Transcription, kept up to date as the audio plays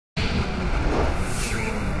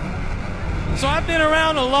So I've been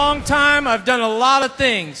around a long time. I've done a lot of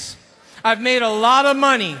things. I've made a lot of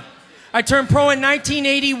money. I turned pro in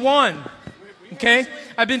 1981. Okay?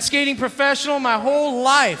 I've been skating professional my whole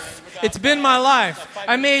life. It's been my life.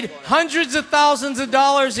 I made hundreds of thousands of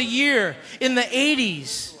dollars a year in the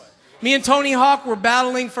 80s. Me and Tony Hawk were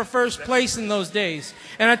battling for first place in those days.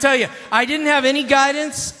 And I tell you, I didn't have any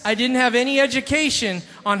guidance. I didn't have any education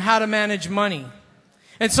on how to manage money.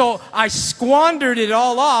 And so I squandered it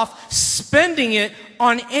all off, spending it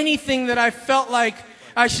on anything that I felt like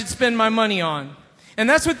I should spend my money on. And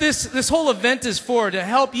that's what this whole event is for, to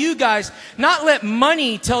help you guys not let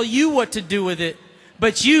money tell you what to do with it,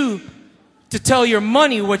 but you to tell your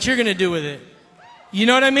money what you're going to do with it. You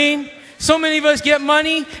know what I mean? So many of us get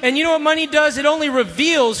money, and you know what money does? It only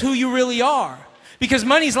reveals who you really are. Because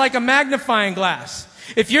money's like a magnifying glass.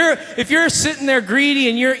 If you're sitting there greedy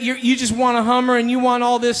and you just want a Hummer and you want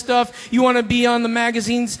all this stuff, you want to be on the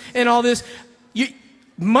magazines and all this,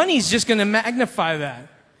 money's just going to magnify that.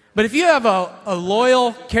 But if you have a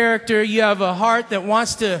loyal character, you have a heart that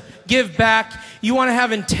wants to give back, you want to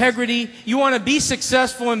have integrity, you want to be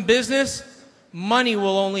successful in business, money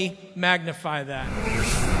will only magnify that.